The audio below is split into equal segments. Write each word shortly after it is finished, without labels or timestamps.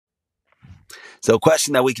So, a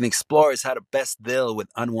question that we can explore is how to best deal with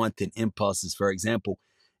unwanted impulses. For example,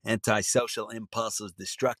 antisocial impulses,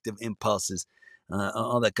 destructive impulses,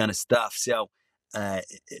 all that kind of stuff. So,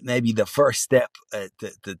 maybe the first step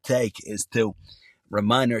to take is to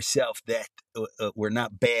remind ourselves that we're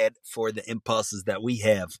not bad for the impulses that we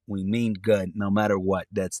have. We mean good no matter what.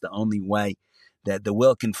 That's the only way that the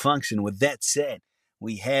will can function. With that said,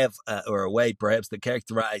 we have, or a way perhaps to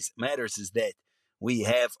characterize matters is that we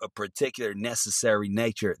have a particular necessary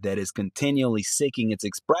nature that is continually seeking its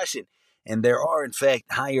expression. And there are, in fact,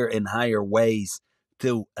 higher and higher ways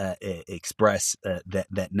to express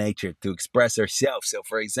that nature, to express ourselves. So,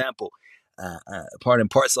 for example, part and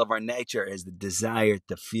parcel of our nature is the desire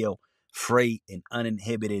to feel free and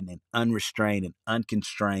uninhibited and unrestrained and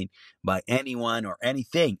unconstrained by anyone or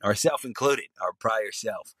anything, ourself included, our prior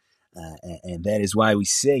self. And that is why we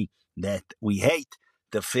see that we hate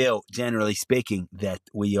to feel, generally speaking, that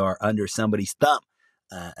we are under somebody's thumb,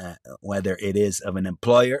 whether it is of an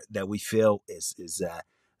employer that we feel is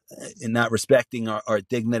not respecting our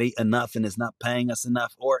dignity enough and is not paying us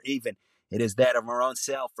enough, or even it is that of our own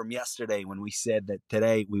self from yesterday when we said that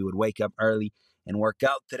today we would wake up early and work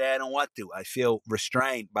out. Today I don't want to. I feel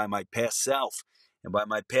restrained by my past self and by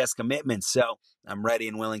my past commitments, so I'm ready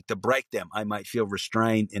and willing to break them. I might feel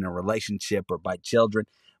restrained in a relationship or by children,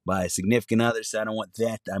 by a significant other, so I don't want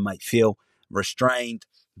that. I might feel restrained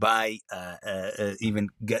by even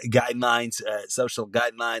guidelines, social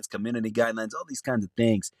guidelines, community guidelines, all these kinds of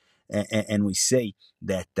things. And we see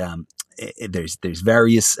that there's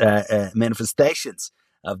various manifestations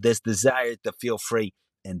of this desire to feel free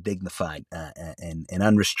and dignified and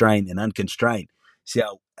unrestrained and unconstrained.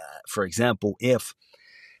 So, for example, if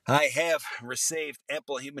I have received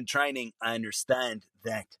ample human training, I understand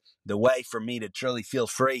that the way for me to truly feel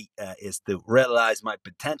free is to realize my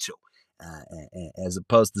potential, as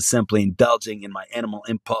opposed to simply indulging in my animal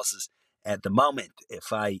impulses at the moment.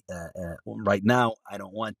 If right now, I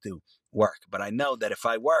don't want to work, but I know that if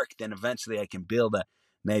I work, then eventually I can build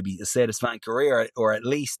maybe a satisfying career, or at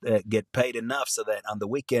least get paid enough so that on the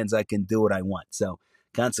weekends I can do what I want. So,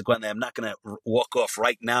 consequently, I'm not going to walk off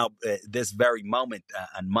right now, this very moment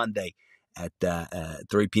on Monday at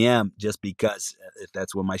 3 p.m. just because if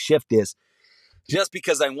that's where my shift is, just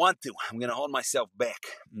because I want to. I'm going to hold myself back.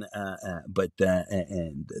 And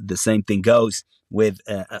the same thing goes with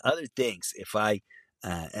other things. If I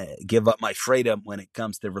give up my freedom when it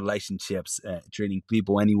comes to relationships, treating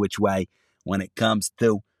people any which way, when it comes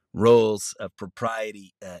to rules of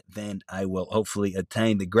propriety, then I will hopefully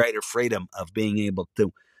attain the greater freedom of being able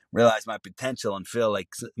to realize my potential and feel like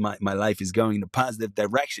my life is going in a positive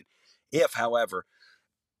direction. If, however,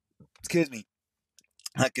 excuse me,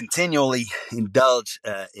 I continually indulge,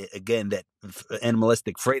 again, that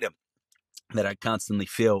animalistic freedom that I constantly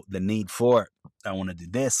feel the need for. I want to do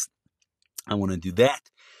this. I want to do that.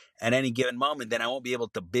 At any given moment, then I won't be able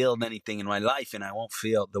to build anything in my life and I won't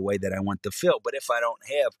feel the way that I want to feel. But if I don't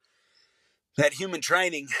have that human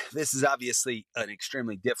training, this is obviously an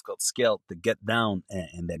extremely difficult skill to get down,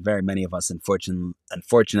 and that very many of us,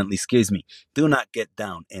 unfortunately, do not get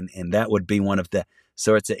down. And that would be one of the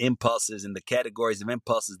sorts of impulses and the categories of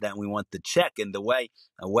impulses that we want to check. And a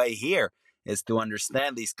way here is to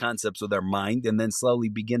understand these concepts with our mind and then slowly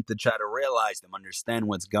begin to try to realize them, understand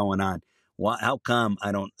what's going on. How come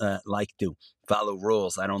I don't like to follow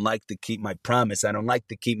rules? I don't like to keep my promise. I don't like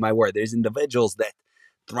to keep my word. There's individuals that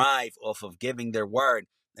thrive off of giving their word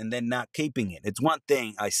and then not keeping it. It's one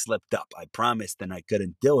thing I slipped up. I promised and I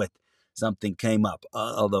couldn't do it. Something came up.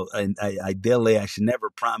 Although ideally I should never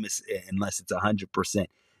promise unless it's 100%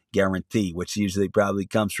 guarantee, which usually probably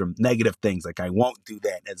comes from negative things like I won't do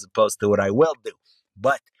that as opposed to what I will do.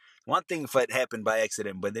 But one thing if it happened by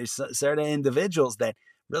accident, but there's certain individuals that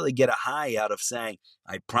really get a high out of saying,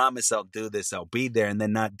 I promise I'll do this, I'll be there, and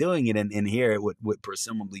then not doing it. And here it would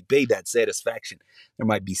presumably be that satisfaction. There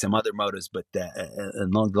might be some other motives, but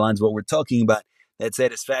along the lines of what we're talking about, that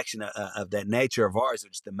satisfaction of that nature of ours,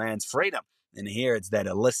 which demands freedom. And here it's that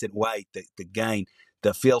illicit way to gain,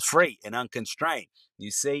 to feel free and unconstrained.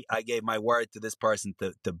 You see, I gave my word to this person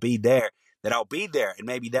to be there, that I'll be there. And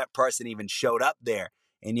maybe that person even showed up there.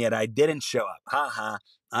 And yet I didn't show up. Ha ha.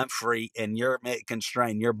 I'm free and you're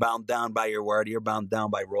constrained. You're bound down by your word. You're bound down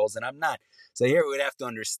by rules and I'm not. So here we would have to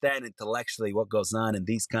understand intellectually what goes on in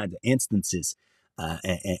these kinds of instances.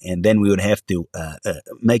 And then we would have to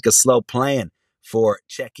make a slow plan for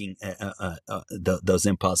checking those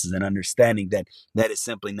impulses and understanding that that is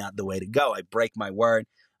simply not the way to go. I break my word.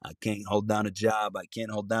 I can't hold down a job. I can't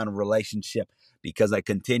hold down a relationship because I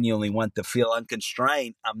continually want to feel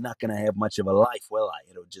unconstrained. I'm not going to have much of a life, will I?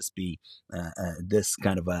 It'll just be this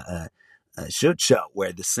kind of shoot show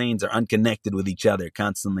where the scenes are unconnected with each other,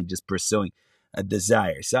 constantly just pursuing a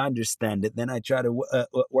desire. So I understand it. Then I try to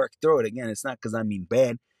work through it. Again, it's not because I mean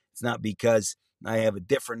bad. It's not because I have a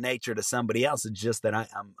different nature to somebody else. It's just that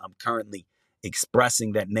I'm currently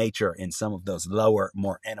expressing that nature in some of those lower,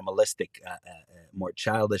 more animalistic, more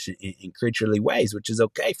childish and creaturely ways, which is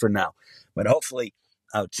okay for now. But hopefully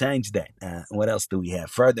I'll change that. What else do we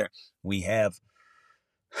have? Further, we have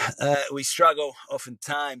we struggle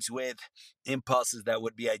oftentimes with impulses that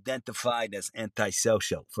would be identified as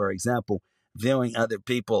antisocial. For example, viewing other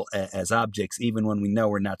people as objects, even when we know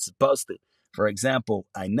we're not supposed to. For example,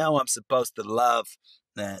 I know I'm supposed to love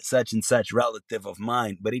such and such relative of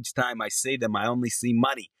mine, but each time I see them, I only see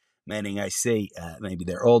money. Meaning, I see maybe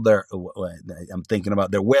they're older. I'm thinking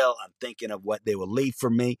about their will. I'm thinking of what they will leave for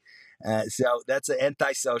me. So that's an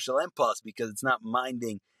antisocial impulse because it's not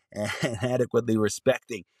minding and adequately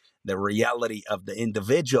respecting the reality of the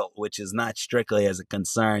individual, which is not strictly as it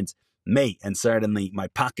concerns me and certainly my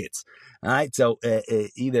pockets. All right. So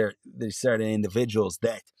either there's certain individuals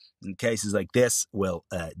that, in cases like this, will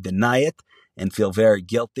deny it and feel very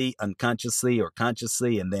guilty unconsciously or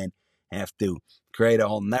consciously, and then have to create a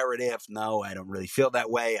whole narrative. No, I don't really feel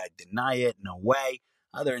that way. I deny it. No way.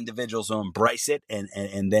 Other individuals will embrace it, and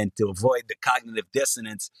then to avoid the cognitive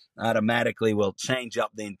dissonance, automatically will change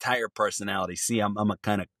up the entire personality. See, I'm a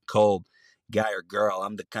kind of cold guy or girl.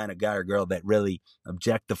 I'm the kind of guy or girl that really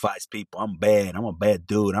objectifies people. I'm bad. I'm a bad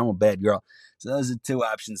dude. I'm a bad girl. So those are two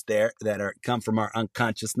options there that are come from our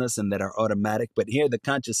unconsciousness and that are automatic. But here, the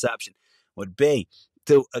conscious option would be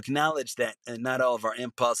to acknowledge that not all of our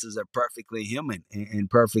impulses are perfectly human and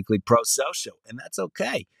perfectly pro-social, and that's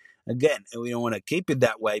okay. Again, we don't want to keep it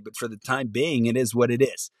that way, but for the time being, it is what it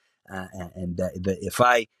is. If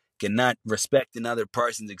I cannot respect another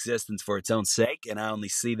person's existence for its own sake, and I only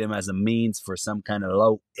see them as a means for some kind of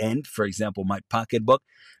low end, for example, my pocketbook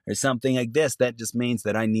or something like this, that just means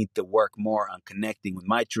that I need to work more on connecting with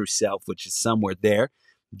my true self, which is somewhere there,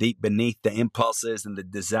 deep beneath the impulses and the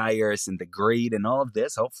desires and the greed and all of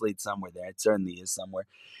this. Hopefully, it's somewhere there. It certainly is somewhere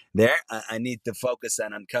there. I need to focus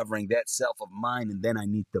on uncovering that self of mine, and then I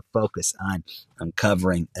need to focus on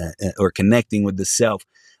uncovering or connecting with the self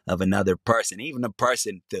of another person, even a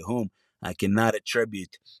person to whom I cannot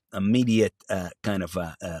attribute immediate kind of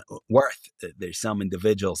worth. There's some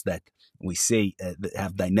individuals that we see that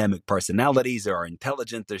have dynamic personalities or are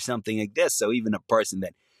intelligent or something like this. So even a person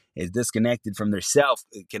that is disconnected from their self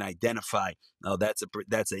can identify, oh, that's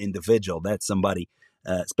an individual, that's somebody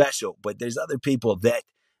special. But there's other people that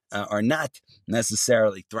are not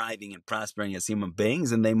necessarily thriving and prospering as human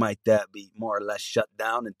beings, and they might be more or less shut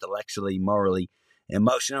down intellectually, morally,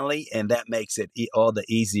 emotionally, and that makes it all the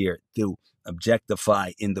easier to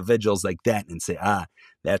objectify individuals like that and say,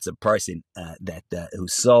 that's a person that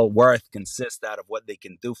whose sole worth consists out of what they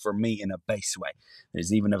can do for me in a base way.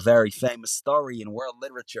 There's even a very famous story in world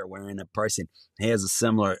literature wherein a person has a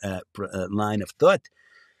similar line of thought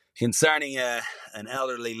concerning an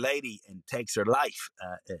elderly lady and takes her life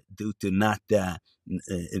due to not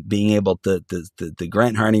being able to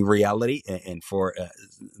grant her any reality and for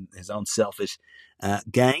his own selfish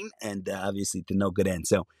gain and obviously to no good end.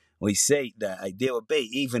 So we say the idea would be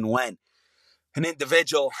even when an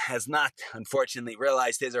individual has not, unfortunately,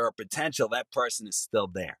 realized his or her potential, that person is still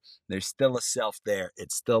there. There's still a self there.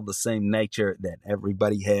 It's still the same nature that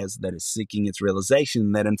everybody has that is seeking its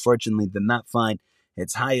realization that unfortunately did not find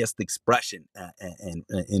its highest expression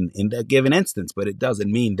in that given instance. But it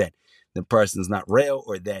doesn't mean that the person is not real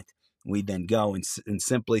or that we then go and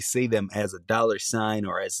simply see them as a dollar sign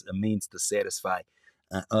or as a means to satisfy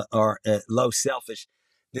our low selfish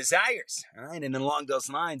desires. All right. And along those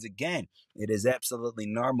lines, again, it is absolutely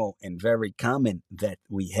normal and very common that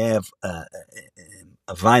we have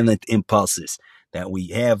violent impulses, that we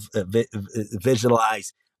have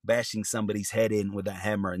visualize bashing somebody's head in with a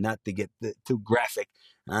hammer, not to get too graphic,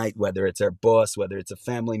 right? Whether it's our boss, whether it's a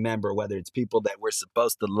family member, whether it's people that we're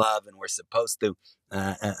supposed to love and we're supposed to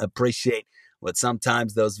appreciate. But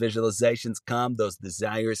sometimes those visualizations come, those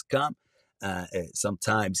desires come.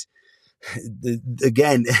 Sometimes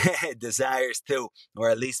again, desires to,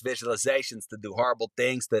 or at least visualizations to do horrible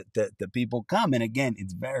things to people come. And again,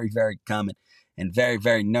 it's very, very common and very,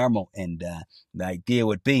 very normal. And the idea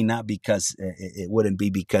would be not because it wouldn't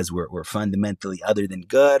be because we're fundamentally other than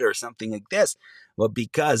good or something like this, but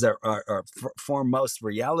because our foremost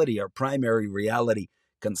reality, our primary reality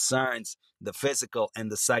concerns the physical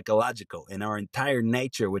and the psychological and our entire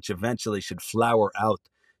nature, which eventually should flower out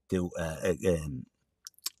to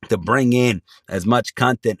bring in as much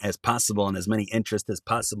content as possible and as many interests as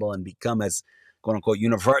possible and become as quote unquote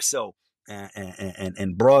universal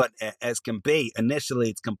and broad as can be. Initially,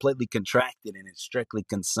 it's completely contracted and it strictly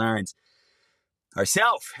concerns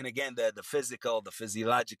ourself. And again, the physical, the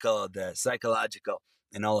physiological, the psychological,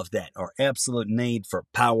 and all of that. Our absolute need for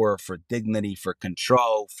power, for dignity, for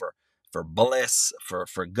control, for bliss,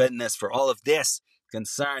 for goodness, for all of this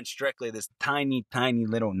concerns strictly this tiny, tiny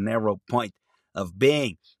little narrow point of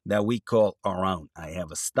being that we call our own. I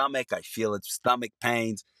have a stomach. I feel its stomach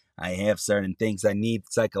pains. I have certain things I need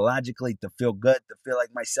psychologically to feel good, to feel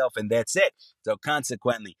like myself, and that's it. So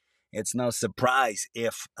consequently, it's no surprise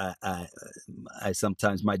if I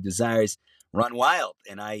sometimes my desires run wild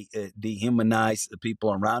and I dehumanize the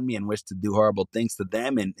people around me and wish to do horrible things to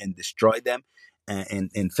them and destroy them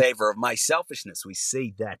in favor of my selfishness. We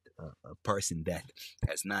see that a person that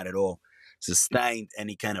has not at all sustained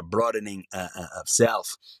any kind of broadening of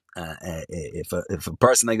self, if a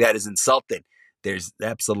person like that is insulted, there's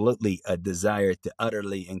absolutely a desire to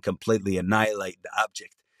utterly and completely annihilate the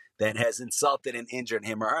object that has insulted and injured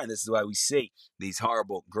him or her. And this is why we see these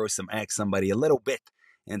horrible, gruesome acts. Somebody a little bit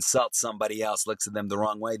insults somebody else, looks at them the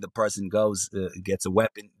wrong way. The person goes, gets a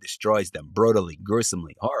weapon, destroys them brutally,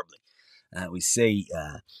 gruesomely, horribly. We see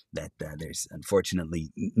that there's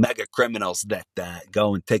unfortunately mega criminals that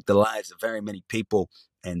go and take the lives of very many people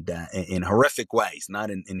and in horrific ways,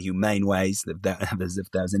 not in humane ways, as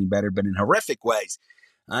if that was any better, but in horrific ways.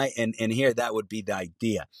 Right? And here that would be the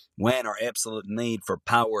idea. When our absolute need for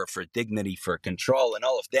power, for dignity, for control, and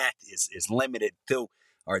all of that is limited to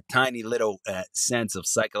our tiny little sense of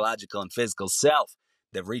psychological and physical self,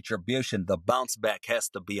 the retribution, the bounce back has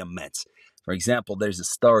to be immense. For example, there's a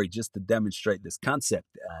story just to demonstrate this concept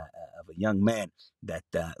of a young man that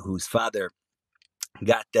whose father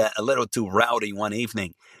got a little too rowdy one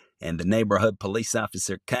evening, and the neighborhood police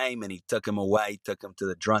officer came and he took him away, took him to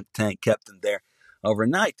the drunk tank, kept him there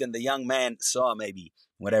overnight. And the young man saw maybe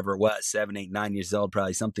whatever it was, 7, 8, 9 years old,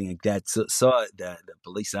 probably something like that, saw the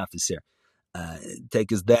police officer take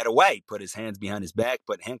his dad away, put his hands behind his back,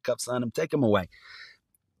 put handcuffs on him, take him away.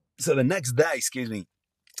 So the next day,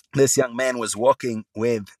 this young man was walking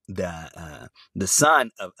with the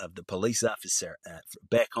son of the police officer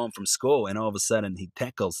back home from school, and all of a sudden he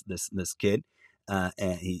tackles this kid,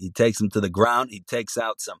 and he takes him to the ground. He takes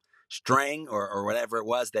out some string or whatever it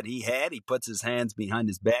was that he had. He puts his hands behind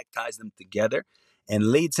his back, ties them together,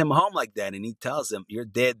 and leads him home like that. And he tells him, "Your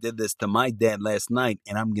dad did this to my dad last night,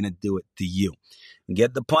 and I'm going to do it to you." You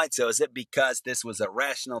get the point? So is it because this was a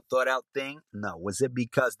rational, thought-out thing? No. Was it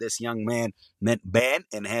because this young man meant bad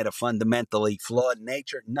and had a fundamentally flawed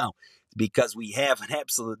nature? No. It's because we have an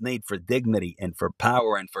absolute need for dignity and for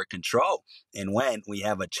power and for control. And when we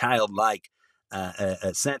have a childlike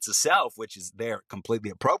a sense of self, which is there completely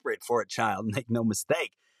appropriate for a child, make no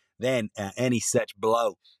mistake, then any such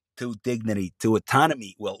blow to dignity, to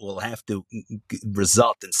autonomy will have to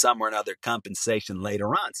result in some or another compensation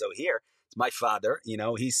later on. So here, it's my father,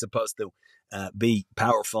 he's supposed to be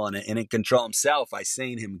powerful and in control himself. I saw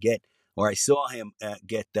him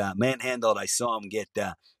get manhandled. I saw him get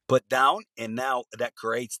put down, and now that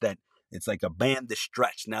creates that it's like a band to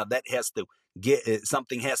stretch. Now that has to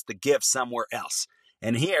something has to give somewhere else.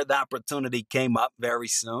 And here the opportunity came up very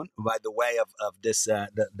soon by the way of this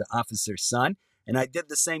the officer's son. And I did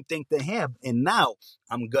the same thing to him, and now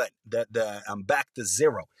I'm good. I'm back to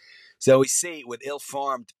zero. So we see with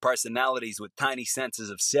ill-formed personalities with tiny senses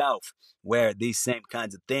of self, where these same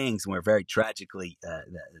kinds of things, where very tragically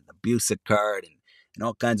abuse occurred and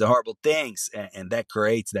all kinds of horrible things, and that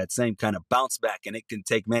creates that same kind of bounce back, and it can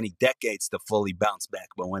take many decades to fully bounce back,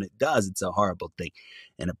 but when it does, it's a horrible thing,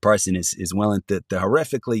 and a person is willing to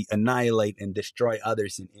horrifically annihilate and destroy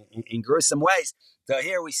others in gruesome ways. So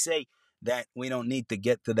here we see that we don't need to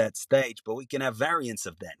get to that stage, but we can have variants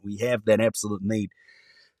of that. We have that absolute need,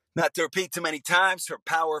 not to repeat too many times, for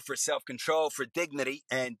power, for self-control, for dignity,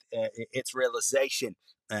 and its realization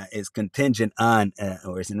is contingent on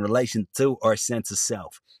or is in relation to our sense of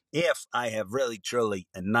self. If I have really, truly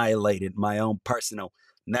annihilated my own personal,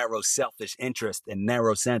 narrow, selfish interest and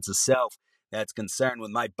narrow sense of self that's concerned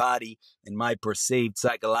with my body and my perceived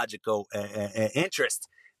psychological interests,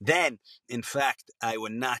 then, in fact, I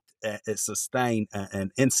would not sustain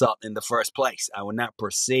an insult in the first place. I would not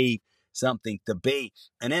perceive something to be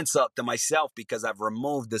an insult to myself because I've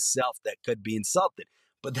removed the self that could be insulted.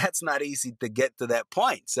 But that's not easy to get to that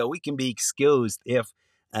point. So we can be excused if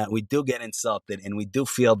we do get insulted and we do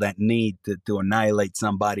feel that need to annihilate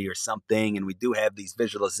somebody or something. And we do have these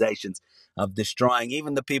visualizations of destroying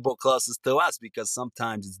even the people closest to us, because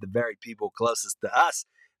sometimes it's the very people closest to us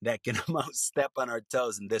that can most step on our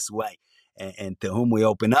toes in this way, and to whom we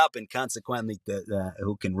open up, and consequently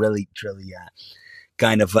who can really, truly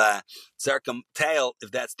kind of circumtale, if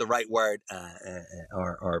that's the right word,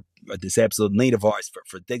 or this absolute need of ours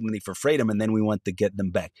for dignity, for freedom, and then we want to get them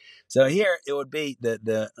back. So here it would be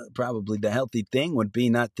the probably the healthy thing would be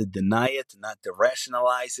not to deny it, not to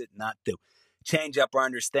rationalize it, not to change up our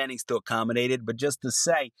understandings to accommodate it, but just to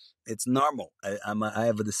say it's normal. I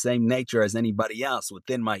have the same nature as anybody else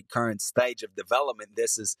within my current stage of development.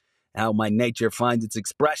 This is how my nature finds its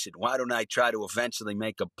expression. Why don't I try to eventually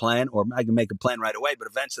make a plan, or I can make a plan right away, but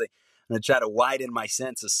eventually I'm going to try to widen my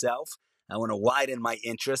sense of self. I want to widen my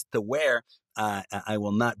interest to where I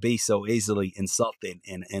will not be so easily insulted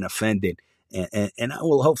and offended. And I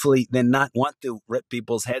will hopefully then not want to rip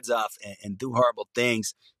people's heads off and do horrible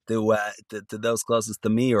things to those closest to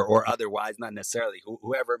me, or otherwise, not necessarily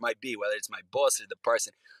whoever it might be, whether it's my boss or the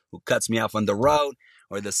person who cuts me off on the road,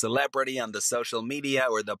 or the celebrity on the social media,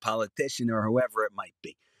 or the politician, or whoever it might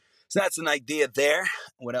be. So that's an idea there.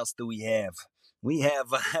 What else do we have? We have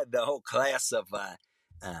the whole class of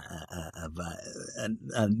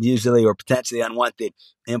usually or potentially unwanted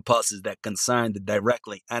impulses that concern the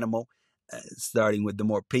directly animal, starting with the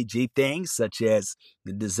more PG things, such as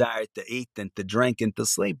the desire to eat and to drink and to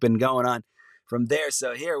sleep, and going on from there.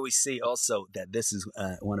 So here we see also that this is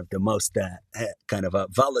one of the most kind of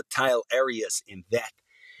volatile areas, in that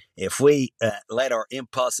if we let our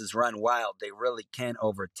impulses run wild, they really can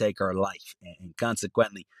overtake our life. And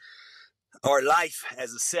consequently, our life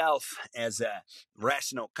as a self, as a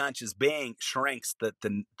rational, conscious being, shrinks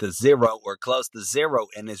to zero or close to zero,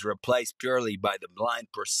 and is replaced purely by the blind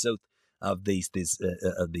pursuit of these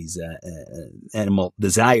animal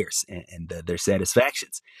desires and their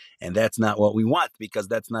satisfactions. And that's not what we want, because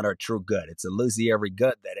that's not our true good. It's illusory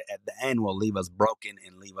good that at the end will leave us broken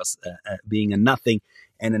and leave us being a nothing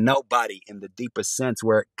and a nobody in the deepest sense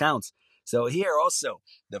where it counts. So here also,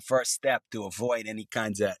 the first step to avoid any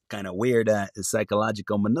kind of weird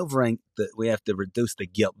psychological maneuvering, that we have to reduce the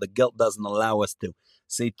guilt. The guilt doesn't allow us to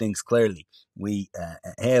see things clearly. We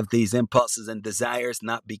have these impulses and desires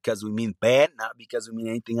not because we mean bad, not because we mean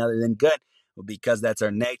anything other than good, but because that's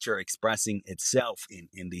our nature expressing itself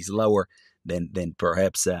in these lower than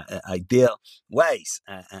perhaps ideal ways.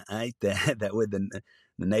 That with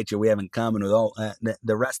the nature we have in common with all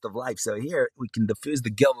the rest of life. So here we can diffuse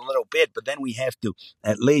the guilt a little bit, but then we have to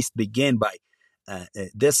at least begin by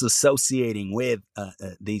disassociating with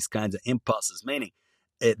these kinds of impulses, meaning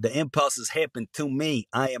the impulses happen to me.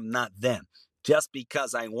 I am not them. Just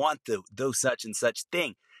because I want to do such and such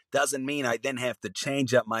thing doesn't mean I then have to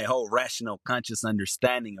change up my whole rational, conscious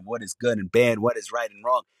understanding of what is good and bad, what is right and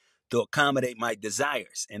wrong, to accommodate my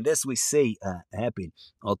desires. And this we see happen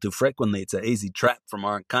all too frequently. It's an easy trap from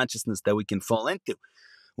our unconsciousness that we can fall into.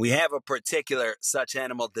 We have a particular such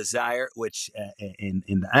animal desire, which in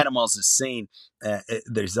the animals is seen.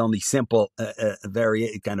 There's only simple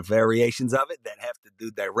kind of variations of it that have to do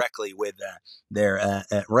directly with their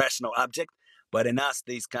rational object. But in us,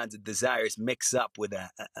 these kinds of desires mix up with a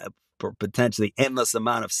potentially endless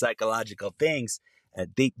amount of psychological things,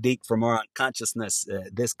 deep from our unconsciousness,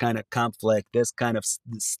 this kind of conflict, this kind of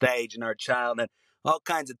stage in our childhood, all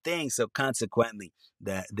kinds of things. So consequently,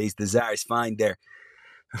 these desires find their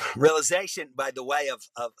realization by the way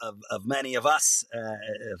of many of us,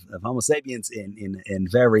 of Homo sapiens, in a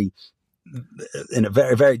very,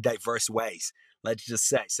 very diverse ways, let's just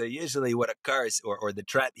say. So usually what occurs, or the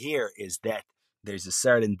trap here, is that there's a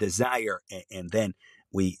certain desire, and then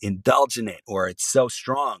we indulge in it, or it's so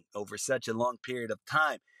strong over such a long period of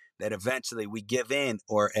time that eventually we give in,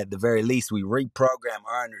 or at the very least we reprogram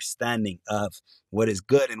our understanding of what is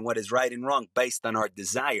good and what is right and wrong based on our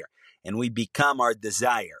desire. And we become our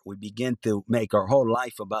desire. We begin to make our whole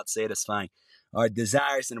life about satisfying our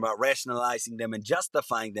desires and about rationalizing them and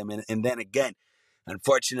justifying them. And then again,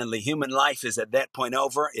 unfortunately, human life is at that point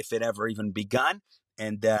over, if it ever even begun.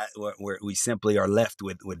 And we simply are left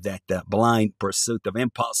with that blind pursuit of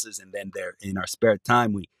impulses. And then there, in our spare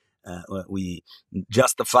time, we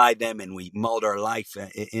justify them and we mold our life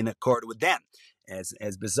in accord with them.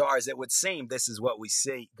 As bizarre as it would seem, this is what we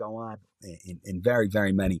see go on in very,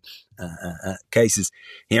 very many cases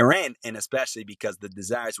herein, and especially because the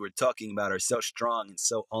desires we're talking about are so strong and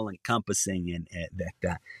so all-encompassing, and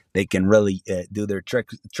that they can really do their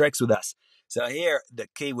tricks with us. So here, the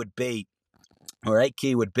key would be, or a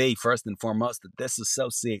key would be, first and foremost, to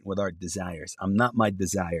disassociate with our desires. I'm not my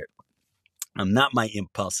desire. I'm not my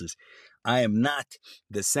impulses. I am not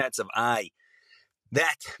the sense of I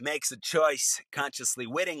that makes a choice consciously,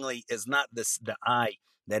 wittingly, is not the I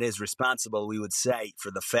that is responsible, we would say,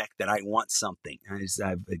 for the fact that I want something. I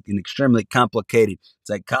have an extremely complicated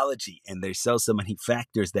psychology, and there's so many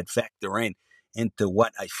factors that factor in into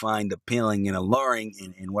what I find appealing and alluring,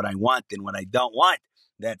 and what I want and what I don't want.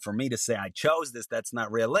 That for me to say I chose this, that's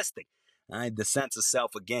not realistic. The sense of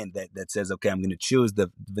self again that says, okay, I'm going to choose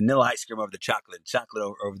the vanilla ice cream over the chocolate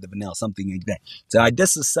over the vanilla, something like that. So I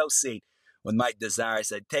disassociate with my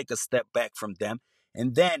desires. I take a step back from them,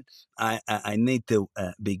 and then I need to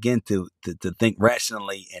begin to think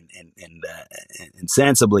rationally and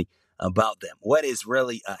sensibly about them. What is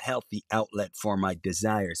really a healthy outlet for my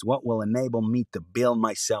desires? What will enable me to build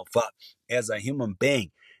myself up as a human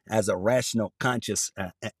being, as a rational, conscious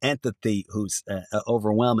entity whose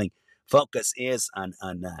overwhelming focus is on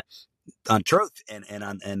truth and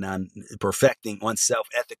on perfecting oneself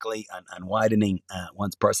ethically, on widening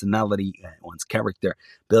one's personality, one's character,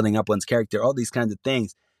 building up one's character, all these kinds of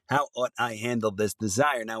things. How ought I handle this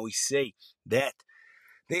desire? Now we see that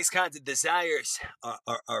these kinds of desires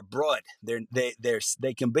are broad.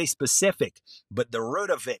 They can be specific, but the root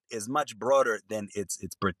of it is much broader than its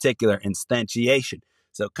particular instantiation.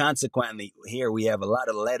 So consequently, here we have a lot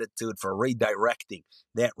of latitude for redirecting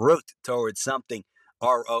that root towards something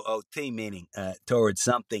ROOT, meaning towards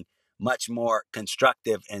something much more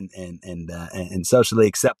constructive and socially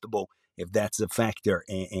acceptable, if that's a factor,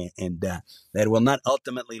 and that will not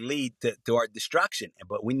ultimately lead to our destruction.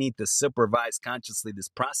 But we need to supervise consciously this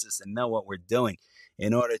process and know what we're doing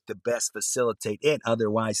in order to best facilitate it.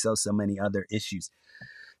 Otherwise, so many other issues.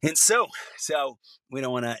 And so we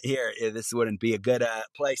don't want to hear, this wouldn't be a good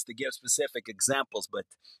place to give specific examples, but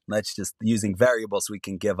let's just, using variables, we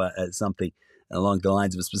can give something along the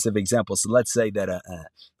lines of a specific example. So let's say that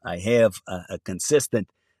I have a consistent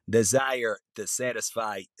desire to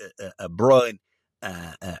satisfy a broad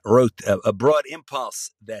root, a broad impulse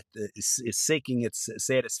that is seeking its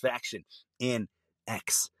satisfaction in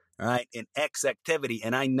X, right? In X activity.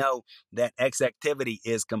 And I know that X activity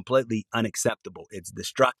is completely unacceptable. It's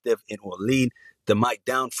destructive. It will lead to my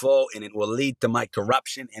downfall, and it will lead to my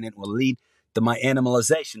corruption, and it will lead to my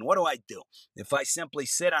animalization. What do I do? If I simply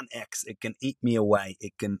sit on X, it can eat me away.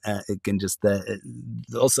 It can just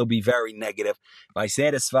also be very negative. If I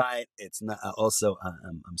satisfy it, it's not also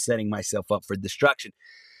I'm setting myself up for destruction.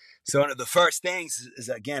 So one of the first things is,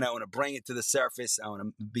 again, I want to bring it to the surface. I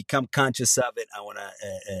want to become conscious of it. I want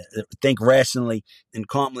to think rationally and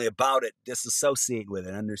calmly about it, disassociate with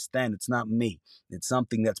it, understand it's not me. It's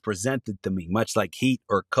something that's presented to me, much like heat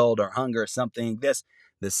or cold or hunger or something like this.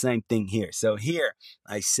 The same thing here. So here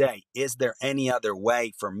I say, is there any other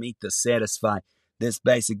way for me to satisfy this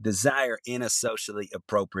basic desire in a socially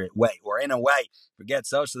appropriate way, or in a way, forget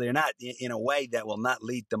socially or not, in a way that will not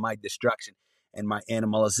lead to my destruction and my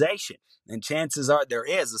animalization? And chances are there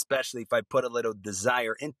is, especially if I put a little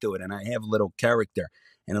desire into it and I have a little character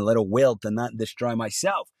and a little will to not destroy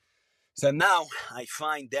myself. So now I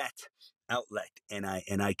find that outlet, and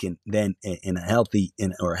I can then, in a healthy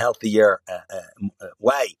or healthier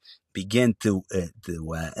way, begin to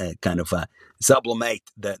kind of sublimate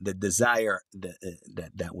the desire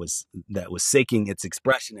that was seeking its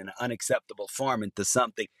expression in an unacceptable form into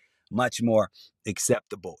something much more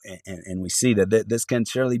acceptable. And we see that this can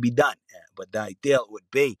surely be done. But the ideal would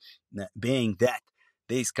be being that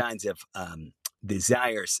these kinds of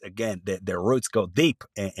desires, again, their roots go deep,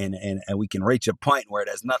 and we can reach a point where it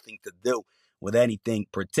has nothing to do with anything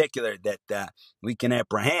particular that we can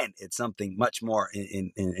apprehend. It's something much more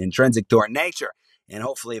intrinsic to our nature. And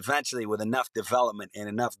hopefully, eventually, with enough development and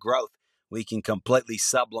enough growth, we can completely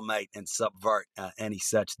sublimate and subvert any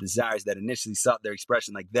such desires that initially sought their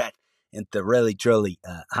expression like that into really, truly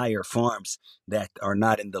higher forms that are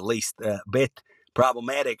not in the least bit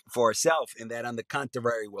problematic for ourselves, and that, on the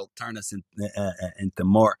contrary, will turn us into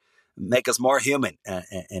more, make us more human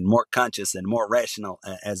and more conscious and more rational,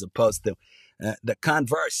 as opposed to the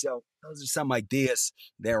converse. So those are some ideas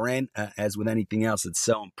therein. As with anything else, it's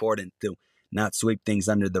so important to not sweep things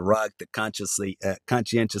under the rug, to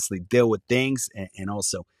conscientiously deal with things, and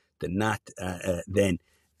also to not then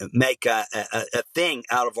make a thing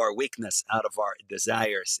out of our weakness, out of our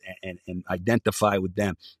desires, and identify with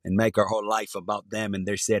them and make our whole life about them and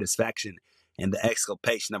their satisfaction and the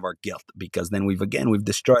exculpation of our guilt. Because then we've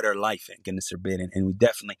destroyed our life, and goodness forbid, and we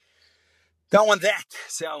definitely don't want that.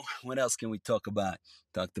 So what else can we talk about?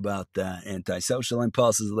 Talked about antisocial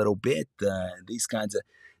impulses a little bit, these kinds of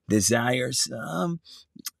desires.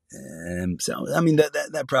 So, I mean,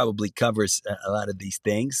 that probably covers a lot of these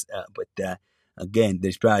things. But again,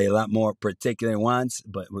 there's probably a lot more particular ones,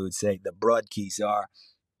 but we would say the broad keys are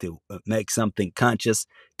to make something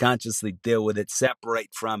consciously deal with it, separate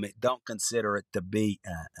from it. Don't consider it to be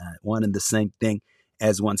one and the same thing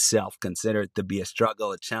as oneself. Consider it to be a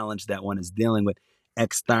struggle, a challenge that one is dealing with,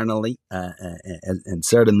 externally, and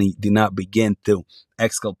certainly do not begin to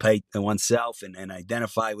exculpate oneself and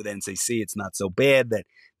identify with it and say, see, it's not so bad that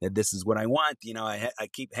this is what I want. I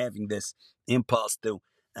keep having this impulse to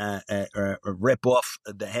rip off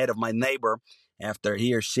the head of my neighbor after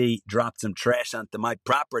he or she dropped some trash onto my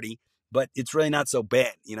property. But it's really not so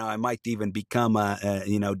bad. I might even become,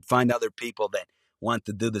 find other people that want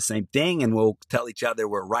to do the same thing, and we'll tell each other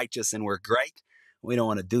we're righteous and we're great. We don't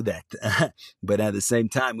want to do that. But at the same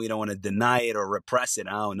time, we don't want to deny it or repress it.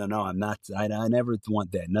 Oh, no, I'm not. I never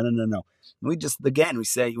want that. No. We just, again, we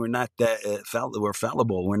say we're not, we're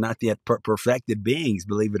fallible. We're not yet perfected beings,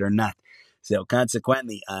 believe it or not. So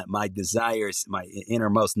consequently, my desires, my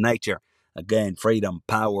innermost nature, again, freedom,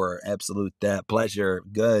 power, absolute pleasure,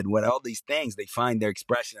 good, what all these things, they find their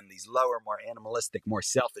expression in these lower, more animalistic, more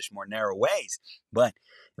selfish, more narrow ways. But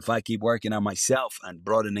if I keep working on myself and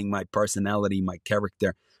broadening my personality, my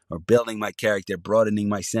character, or building my character, broadening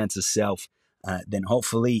my sense of self, then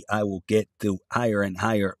hopefully I will get to higher and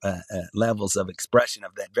higher levels of expression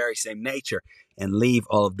of that very same nature, and leave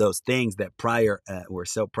all of those things that prior were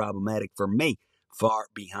so problematic for me far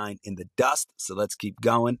behind in the dust. So let's keep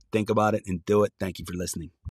going, think about it, and do it. Thank you for listening.